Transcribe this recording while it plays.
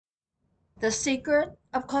The Secret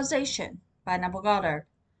of Causation by Neville Goddard.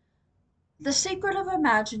 The secret of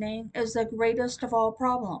imagining is the greatest of all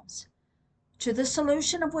problems, to the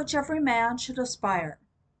solution of which every man should aspire.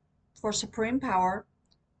 For supreme power,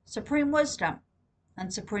 supreme wisdom,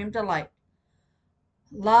 and supreme delight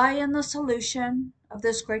lie in the solution of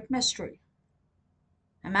this great mystery.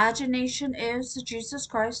 Imagination is the Jesus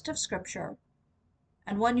Christ of Scripture,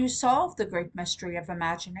 and when you solve the great mystery of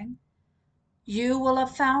imagining, you will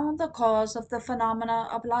have found the cause of the phenomena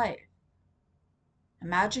of life.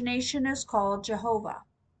 Imagination is called Jehovah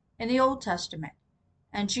in the Old Testament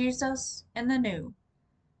and Jesus in the New.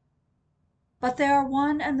 But they are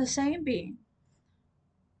one and the same being.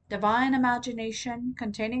 Divine imagination,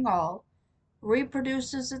 containing all,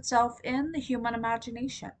 reproduces itself in the human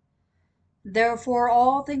imagination. Therefore,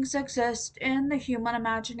 all things exist in the human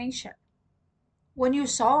imagination. When you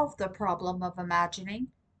solve the problem of imagining,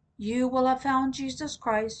 you will have found Jesus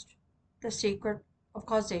Christ, the secret of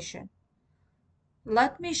causation.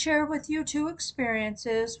 Let me share with you two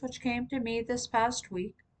experiences which came to me this past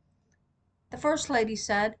week. The first lady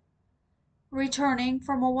said, returning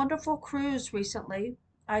from a wonderful cruise recently,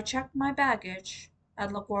 I checked my baggage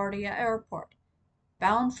at LaGuardia Airport,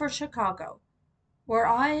 bound for Chicago, where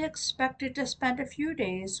I expected to spend a few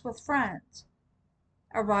days with friends.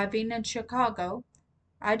 Arriving in Chicago,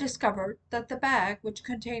 I discovered that the bag, which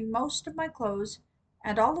contained most of my clothes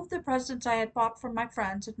and all of the presents I had bought for my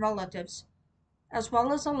friends and relatives, as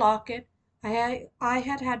well as a locket I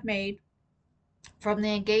had made from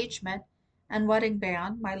the engagement and wedding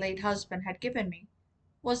band my late husband had given me,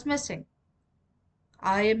 was missing.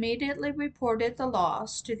 I immediately reported the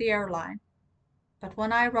loss to the airline, but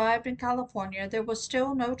when I arrived in California, there was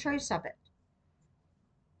still no trace of it.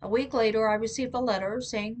 A week later, I received a letter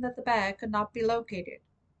saying that the bag could not be located,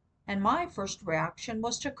 and my first reaction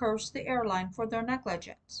was to curse the airline for their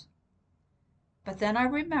negligence. But then I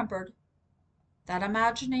remembered that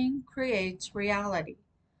imagining creates reality.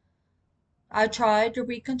 I tried to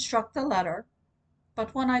reconstruct the letter,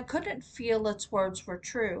 but when I couldn't feel its words were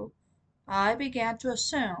true, I began to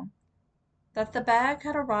assume that the bag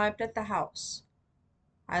had arrived at the house.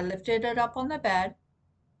 I lifted it up on the bed,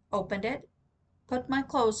 opened it, put my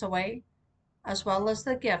clothes away, as well as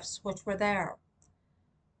the gifts which were there.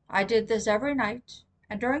 I did this every night,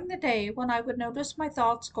 and during the day when I would notice my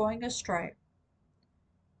thoughts going astray.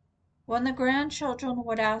 When the grandchildren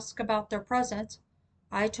would ask about their presents,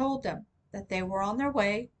 I told them that they were on their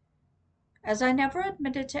way, as I never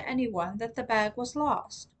admitted to anyone that the bag was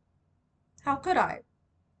lost. How could I,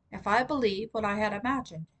 if I believed what I had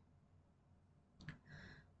imagined?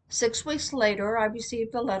 6 weeks later, I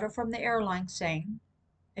received a letter from the airline saying,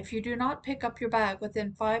 if you do not pick up your bag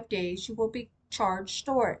within 5 days, you will be charged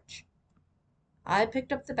storage. I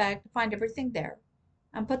picked up the bag to find everything there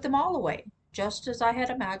and put them all away, just as I had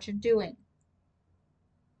imagined doing.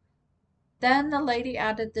 Then the lady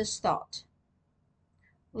added this thought: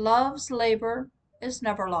 love's labor is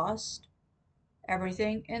never lost.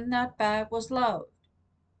 Everything in that bag was loved,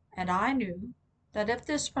 and I knew that if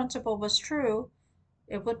this principle was true,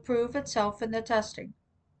 it would prove itself in the testing.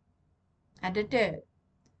 And it did.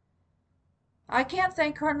 I can't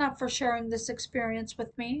thank her enough for sharing this experience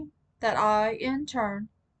with me, that I, in turn,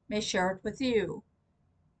 may share it with you.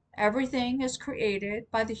 Everything is created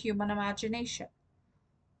by the human imagination.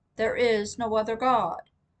 There is no other God.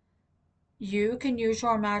 You can use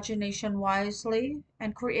your imagination wisely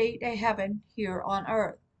and create a heaven here on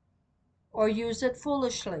earth, or use it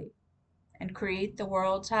foolishly and create the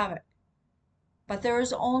world's havoc. But there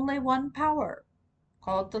is only one power,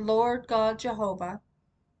 called the Lord God Jehovah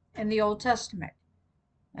in the Old Testament,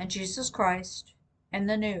 and Jesus Christ in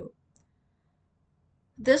the New.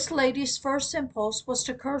 This lady's first impulse was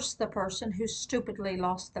to curse the person who stupidly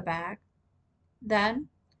lost the bag. Then,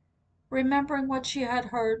 remembering what she had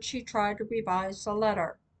heard, she tried to revise the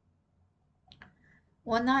letter.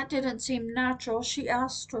 When that didn't seem natural, she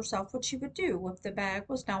asked herself what she would do if the bag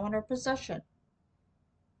was now in her possession.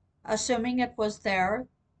 Assuming it was there,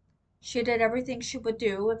 she did everything she would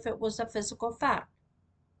do if it was a physical fact,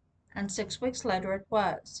 and 6 weeks later it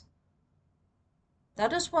was.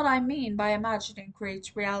 That is what I mean by imagining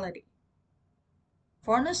creates reality.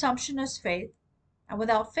 For an assumption is faith, and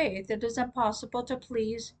without faith it is impossible to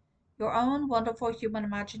please your own wonderful human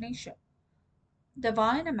imagination.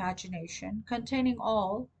 Divine imagination, containing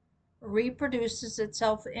all, reproduces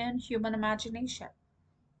itself in human imagination.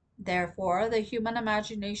 Therefore, the human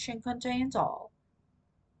imagination contains all.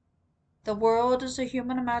 The world is a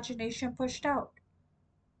human imagination pushed out.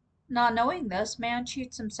 Not knowing this, man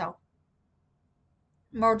cheats himself,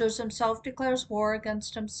 murders himself, declares war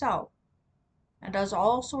against himself. and does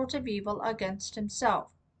all sorts of evil against himself.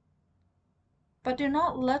 But do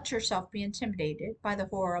not let yourself be intimidated by the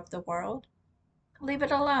horror of the world. Leave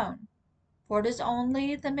it alone, for it is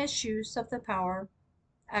only the misuse of the power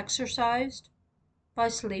exercised by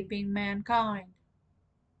sleeping mankind.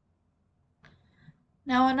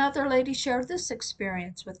 Now another lady shared this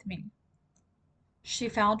experience with me. She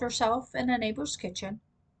found herself in a neighbor's kitchen,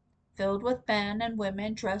 filled with men and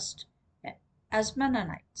women dressed as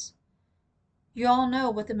Mennonites. You all know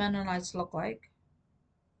what the Mennonites look like.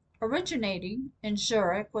 Originating in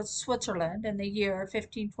Zurich, Switzerland, in the year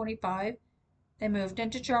 1525, they moved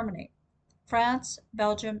into Germany, France,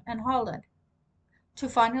 Belgium, and Holland, to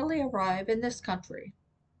finally arrive in this country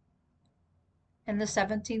in the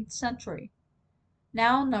 17th century,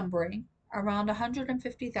 now numbering around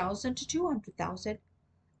 150,000 to 200,000.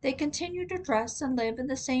 They continue to dress and live in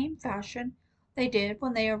the same fashion they did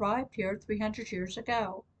when they arrived here 300 years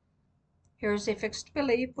ago. Here is a fixed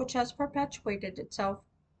belief which has perpetuated itself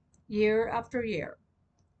year after year.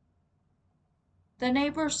 The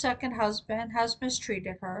neighbor's second husband has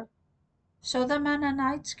mistreated her, so the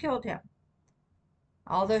Mennonites killed him,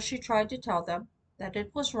 although she tried to tell them that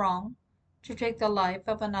it was wrong to take the life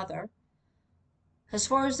of another. As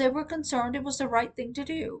far as they were concerned, it was the right thing to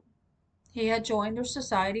do. He had joined their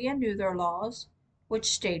society and knew their laws, which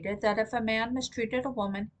stated that if a man mistreated a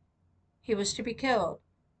woman, he was to be killed.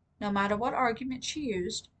 No matter what argument she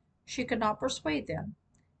used, she could not persuade them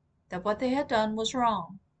that what they had done was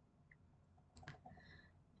wrong.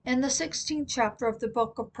 In the 16th chapter of the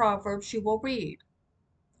book of Proverbs you will read,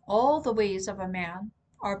 "All the ways of a man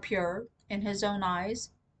are pure in his own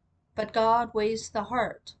eyes, but God weighs the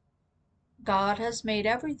heart. God has made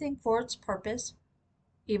everything for its purpose,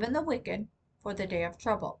 even the wicked for the day of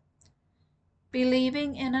trouble.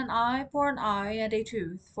 Believing in an eye for an eye and a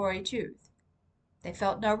tooth for a tooth, they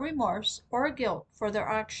felt no remorse or guilt for their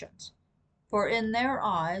actions, for in their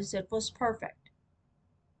eyes it was perfect."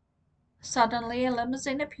 Suddenly a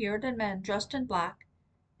limousine appeared and men dressed in black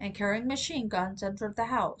and carrying machine guns entered the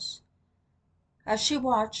house. As she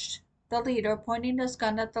watched, the leader, pointing his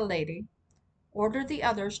gun at the lady, ordered the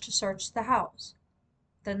others to search the house.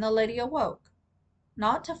 Then the lady awoke,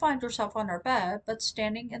 not to find herself on her bed, but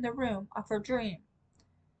standing in the room of her dream.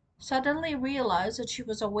 Suddenly realized that she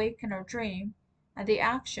was awake in her dream and the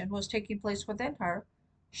action was taking place within her,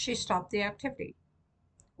 she stopped the activity,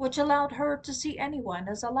 which allowed her to see anyone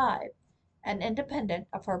as alive and independent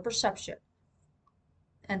of her perception,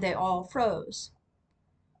 and they all froze.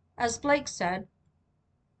 As Blake said,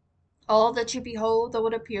 "All that you behold, though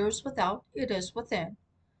it appears without, it is within,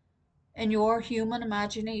 in your human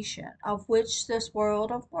imagination, of which this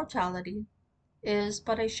world of mortality is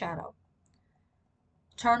but a shadow."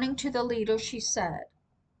 Turning to the leader, she said,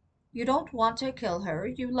 "You don't want to kill her,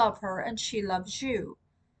 you love her, and she loves you."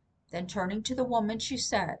 Then turning to the woman, she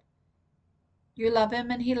said, "You love him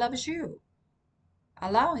and he loves you."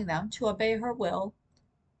 Allowing them to obey her will,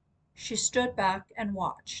 she stood back and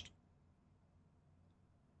watched.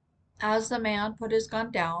 As the man put his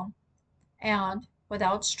gun down and, with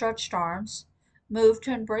outstretched arms, moved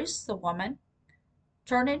to embrace the woman,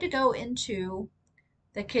 turning to go into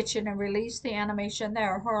the kitchen and release the animation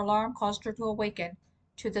there, her alarm caused her to awaken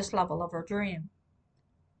to this level of her dream.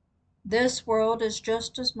 This world is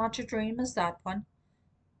just as much a dream as that one,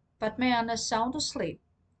 but man is sound asleep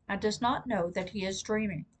and does not know that he is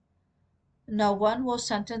dreaming. No one will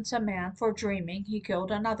sentence a man for dreaming he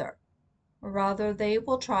killed another. Rather, they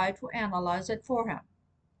will try to analyze it for him.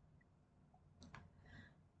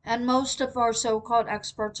 And most of our so-called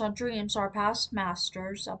experts on dreams are past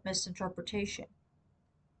masters of misinterpretation.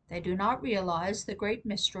 They do not realize the great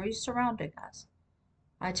mysteries surrounding us.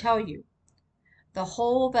 I tell you, the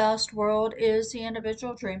whole vast world is the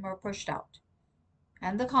individual dreamer pushed out,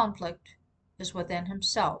 and the conflict is within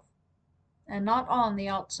himself, and not on the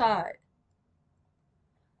outside.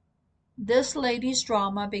 This lady's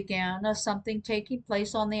drama began as something taking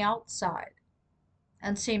place on the outside,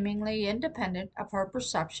 and seemingly independent of her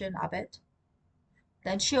perception of it.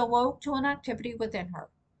 Then she awoke to an activity within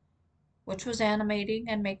her, which was animating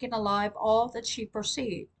and making alive all that she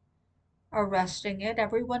perceived. Arresting it,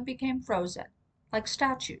 everyone became frozen, like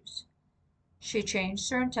statues. She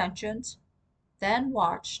changed her intentions, then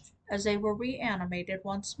watched as they were reanimated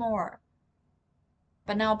once more,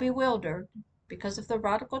 but now bewildered because of the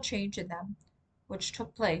radical change in them which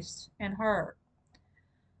took place in her.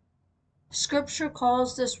 Scripture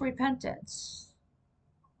calls this repentance,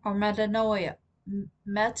 or metanoia,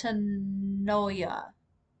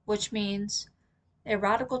 which means a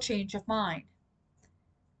radical change of mind.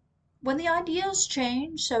 When the ideas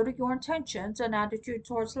change, so do your intentions and attitude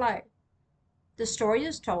towards life. The story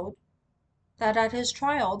is told that at his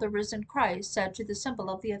trial the risen Christ said to the symbol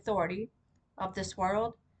of the authority of this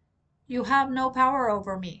world, "You have no power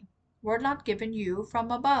over me. Were not given you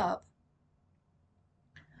from above."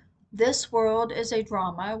 This world is a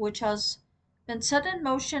drama which has been set in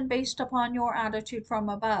motion based upon your attitude from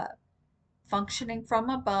above. Functioning from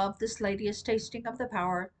above, this lady is tasting of the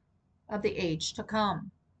power of the age to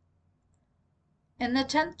come. In the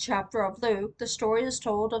 10th chapter of Luke, the story is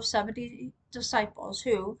told of 70 disciples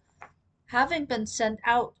who, having been sent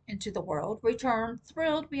out into the world, returned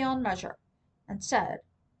thrilled beyond measure, and said,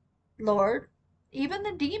 "Lord, even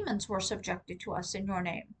the demons were subjected to us in your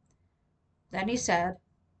name." Then he said,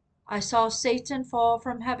 "I saw Satan fall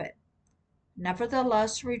from heaven.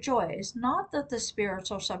 Nevertheless rejoice, not that the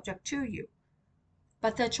spirits are subject to you,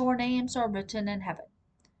 but that your names are written in heaven.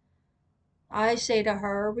 I say to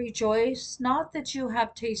her, rejoice not that you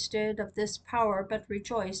have tasted of this power, but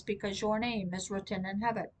rejoice because your name is written in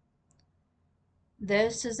heaven."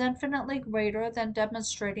 This is infinitely greater than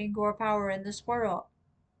demonstrating your power in this world.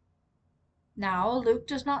 Now, Luke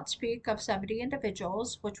does not speak of 70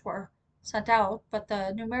 individuals which were sent out, but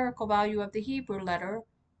the numerical value of the Hebrew letter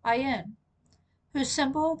ayin, whose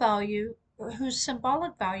symbolic value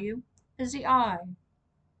is the eye.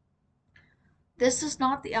 This is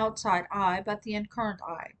not the outside eye, but the incurrent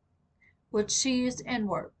eye, which sees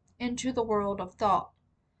inward into the world of thought.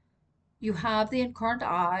 You have the incurrent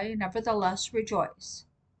eye, nevertheless rejoice,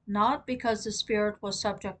 not because the Spirit was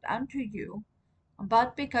subject unto you,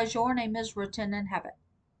 but because your name is written in heaven.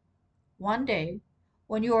 One day,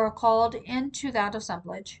 when you are called into that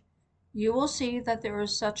assemblage, you will see that there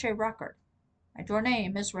is such a record, and your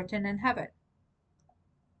name is written in heaven.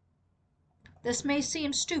 This may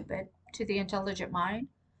seem stupid to the intelligent mind.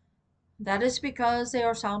 That is because they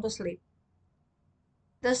are sound asleep.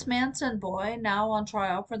 This Manson boy, now on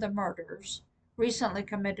trial for the murders recently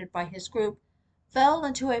committed by his group, fell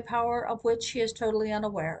into a power of which he is totally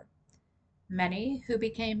unaware. Many who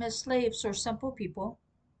became his slaves are simple people,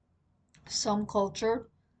 some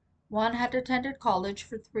cultured. One had attended college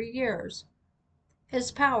for 3 years.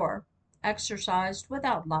 His power, exercised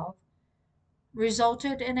without love,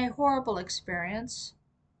 resulted in a horrible experience,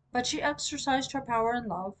 but she exercised her power in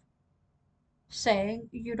love, saying,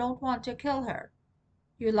 "You don't want to kill her.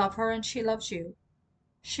 You love her and she loves you."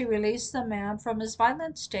 She released the man from his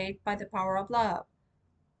violent state by the power of love.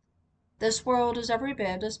 This world is every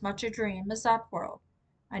bit as much a dream as that world,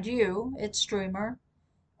 and you, its dreamer,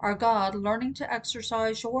 are God learning to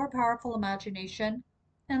exercise your powerful imagination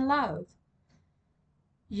in love.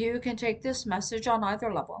 You can take this message on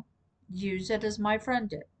either level. Use it as my friend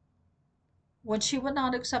did. When she would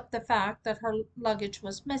not accept the fact that her luggage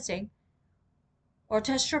was missing, or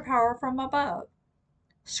test your power from above,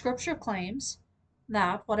 Scripture claims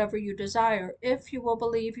that whatever you desire, if you will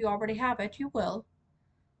believe you already have it, you will.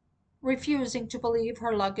 Refusing to believe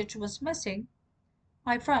her luggage was missing,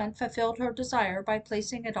 my friend fulfilled her desire by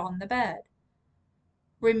placing it on the bed,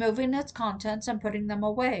 removing its contents and putting them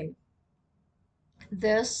away.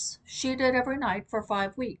 This she did every night for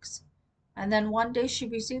 5 weeks, and then one day she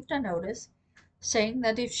received a notice saying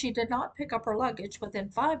that if she did not pick up her luggage within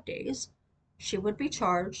 5 days, she would be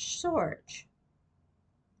charged storage.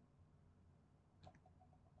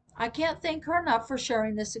 I can't thank her enough for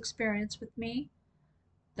sharing this experience with me,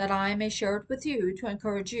 that I may share it with you to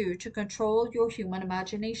encourage you to control your human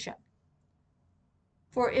imagination.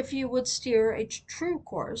 For if you would steer a true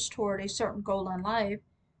course toward a certain goal in life,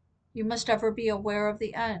 you must ever be aware of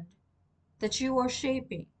the end that you are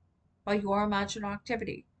shaping by your imaginal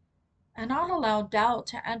activity, and not allow doubt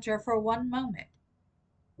to enter for one moment.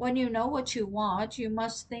 When you know what you want, you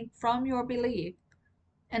must think from your belief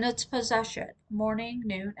in its possession, morning,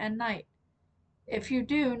 noon, and night. If you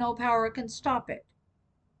do, no power can stop it.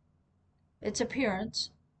 Its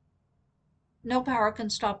appearance, no power can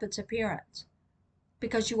stop its appearance,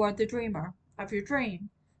 because you are the dreamer of your dream,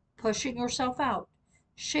 pushing yourself out,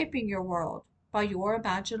 shaping your world by your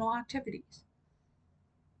imaginal activities.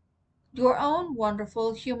 Your own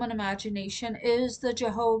wonderful human imagination is the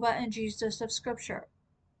Jehovah and Jesus of Scripture.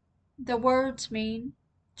 The words mean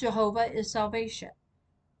Jehovah is salvation,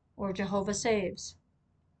 or Jehovah saves.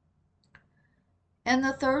 In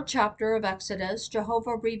the 3rd chapter of Exodus,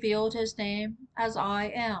 Jehovah revealed his name as I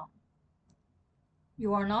am.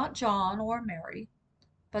 You are not John or Mary,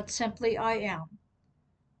 but simply I am.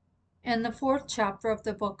 In the 4th chapter of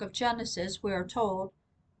the book of Genesis, we are told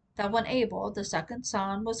that when Abel, the second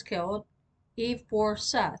son, was killed, Eve bore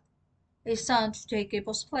Seth, a son to take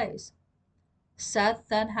Abel's place. Seth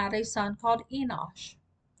then had a son called Enosh.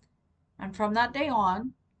 And from that day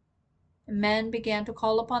on, men began to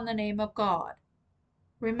call upon the name of God.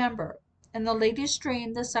 Remember, in the lady's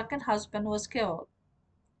dream, the second husband was killed.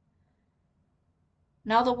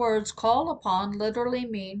 Now the words call upon literally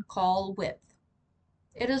mean call with.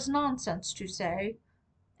 It is nonsense to say,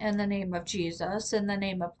 in the name of Jesus, in the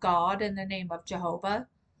name of God, in the name of Jehovah.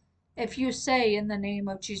 If you say in the name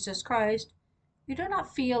of Jesus Christ, you do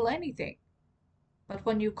not feel anything. But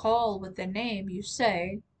when you call with the name, you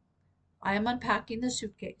say, I am unpacking the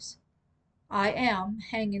suitcase. I am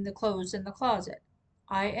hanging the clothes in the closet.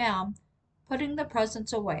 I am putting the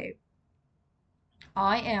presents away.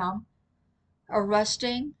 I am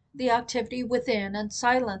arresting the activity within and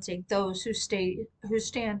silencing those who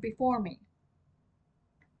stand before me.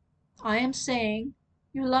 I am saying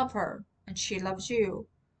you love her and she loves you.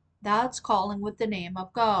 That's calling with the name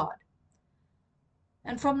of God.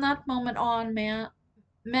 And from that moment on,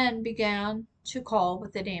 men began to call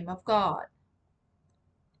with the name of God.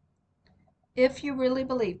 If you really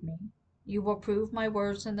believe me, you will prove my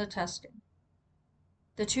words in the testing.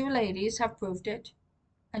 The two ladies have proved it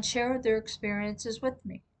and shared their experiences with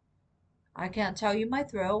me. I can't tell you my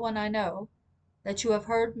thrill when I know that you have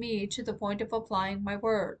heard me to the point of applying my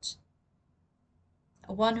words.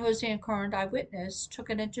 One who is the current eyewitness took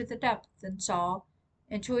it into the depth and saw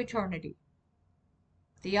into eternity.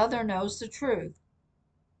 The other knows the truth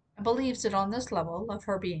and believes it on this level of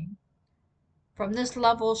her being. From this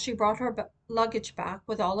level she brought her luggage back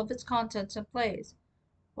with all of its contents in place,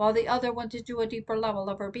 while the other went into a deeper level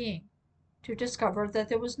of her being to discover that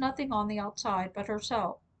there was nothing on the outside but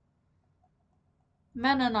herself.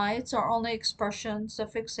 Mennonites are only expressions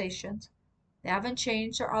of fixations. They haven't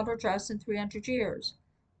changed their outer dress in 300 years.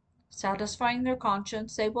 Satisfying their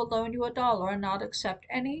conscience, they will loan you $1 and not accept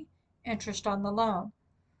any interest on the loan.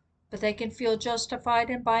 But they can feel justified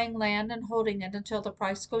in buying land and holding it until the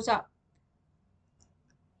price goes up.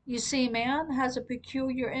 You see, man has a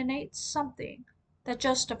peculiar innate something that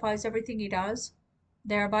justifies everything he does,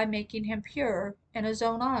 thereby making him pure in his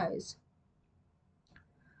own eyes.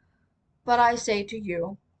 But I say to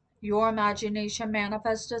you, your imagination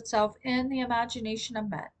manifests itself in the imagination of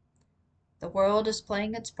men. The world is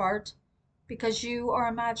playing its part because you are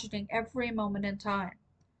imagining every moment in time.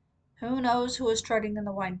 Who knows who is treading in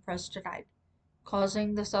the winepress tonight,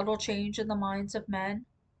 causing the subtle change in the minds of men?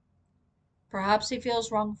 Perhaps he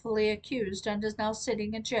feels wrongfully accused and is now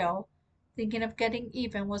sitting in jail, thinking of getting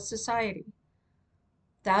even with society.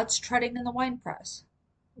 That's treading in the winepress.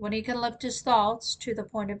 When he can lift his thoughts to the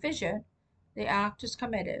point of vision, the act is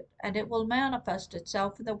committed, and it will manifest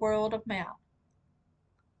itself in the world of man.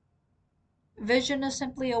 Vision is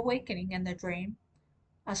simply awakening in the dream.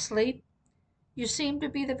 Asleep, you seem to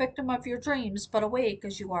be the victim of your dreams, but awake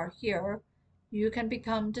as you are here, you can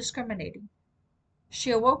become discriminating.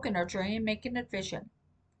 She awoke in her dream, making it vision.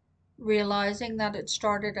 Realizing that it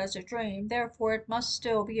started as a dream, therefore it must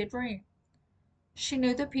still be a dream. She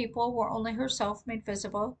knew the people were only herself made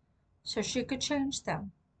visible, so she could change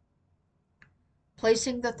them.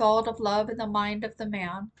 Placing the thought of love in the mind of the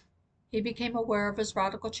man, he became aware of his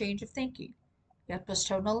radical change of thinking, yet was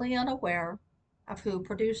totally unaware of who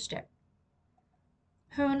produced it.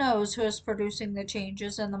 Who knows who is producing the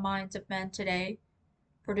changes in the minds of men today,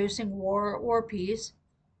 producing war or peace?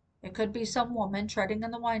 It could be some woman treading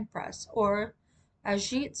in the winepress, or, as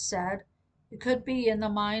Jeet said, it could be in the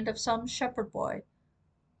mind of some shepherd boy,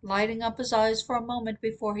 lighting up his eyes for a moment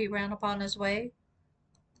before he ran upon his way,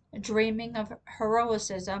 dreaming of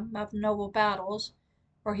heroism, of noble battles,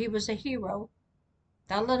 where he was a hero.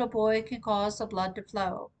 That little boy can cause the blood to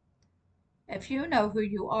flow. If you know who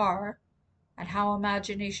you are and how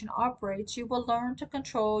imagination operates, you will learn to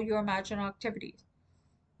control your imaginal activities.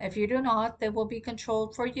 If you do not, they will be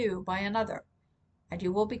controlled for you by another, and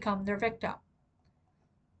you will become their victim.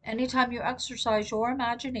 Anytime you exercise your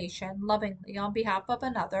imagination lovingly on behalf of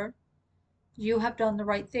another, you have done the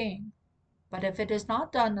right thing. But if it is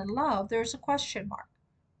not done in love, there is a question mark,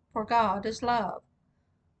 for God is love.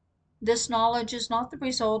 This knowledge is not the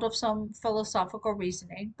result of some philosophical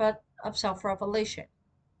reasoning, but of self-revelation.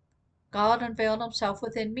 God unveiled himself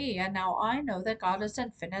within me, and now I know that God is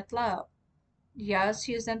infinite love. Yes,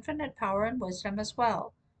 he is infinite power and wisdom as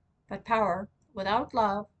well, but power without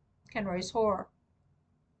love can raise horror.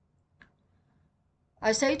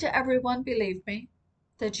 I say to everyone, believe me,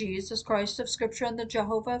 the Jesus Christ of Scripture and the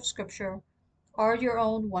Jehovah of Scripture are your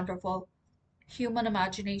own wonderful human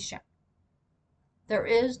imagination. There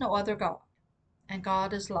is no other God, and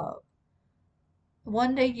God is love.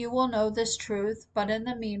 One day you will know this truth, but in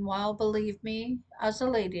the meanwhile, believe me, as the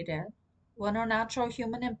lady did, when her natural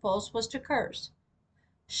human impulse was to curse,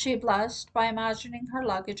 she blessed by imagining her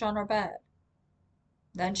luggage on her bed.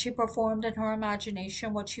 Then she performed in her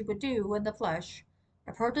imagination what she would do in the flesh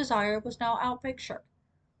if her desire was now outpictured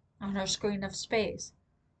on her screen of space.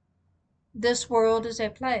 This world is a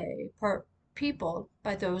play peopled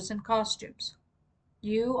by those in costumes.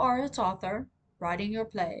 You are its author, writing your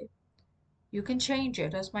play. You can change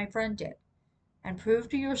it, as my friend did, and prove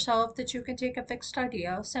to yourself that you can take a fixed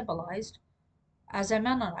idea, symbolized as a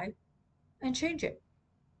Mennonite, and change it.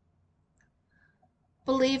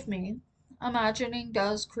 Believe me, imagining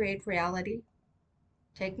does create reality.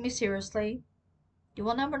 Take me seriously. You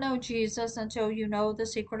will never know Jesus until you know the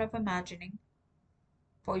secret of imagining,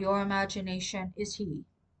 for your imagination is He.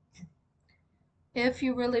 If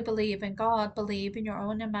you really believe in God, believe in your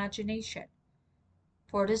own imagination,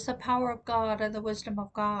 for it is the power of God and the wisdom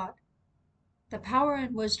of God. The power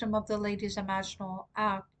and wisdom of the lady's imaginal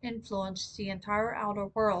act influenced the entire outer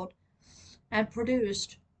world and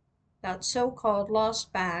produced that so-called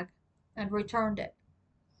lost bag and returned it.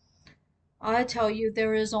 I tell you,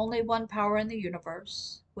 there is only one power in the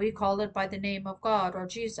universe. We call it by the name of God or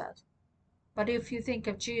Jesus. But if you think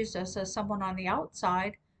of Jesus as someone on the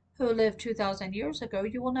outside who lived 2,000 years ago,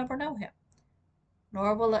 you will never know him,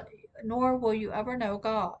 nor will you ever know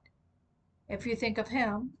God. If you think of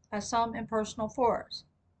him as some impersonal force,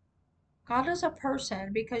 God is a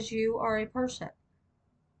person because you are a person.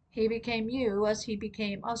 He became you as he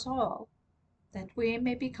became us all, that we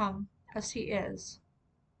may become as he is.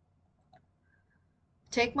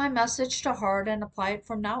 Take my message to heart and apply it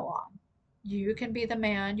from now on. You can be the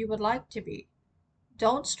man you would like to be.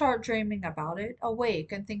 Don't start dreaming about it.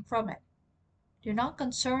 Awake and think from it. Do not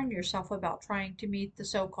concern yourself about trying to meet the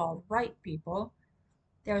so-called right people.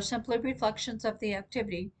 They are simply reflections of the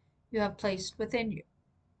activity you have placed within you.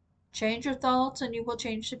 Change your thoughts and you will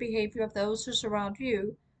change the behavior of those who surround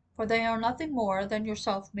you, for they are nothing more than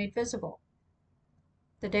yourself made visible.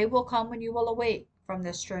 The day will come when you will awake from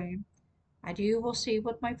this dream, and you will see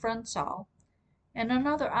what my friend saw, in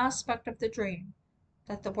another aspect of the dream,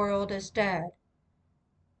 that the world is dead,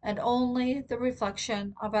 and only the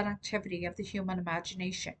reflection of an activity of the human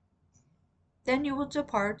imagination. Then you will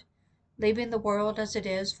depart, leaving the world as it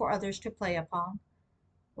is for others to play upon,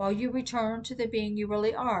 while you return to the being you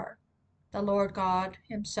really are, the Lord God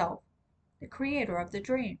himself, the creator of the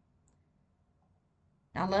dream.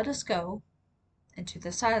 Now let us go into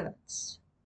the silence.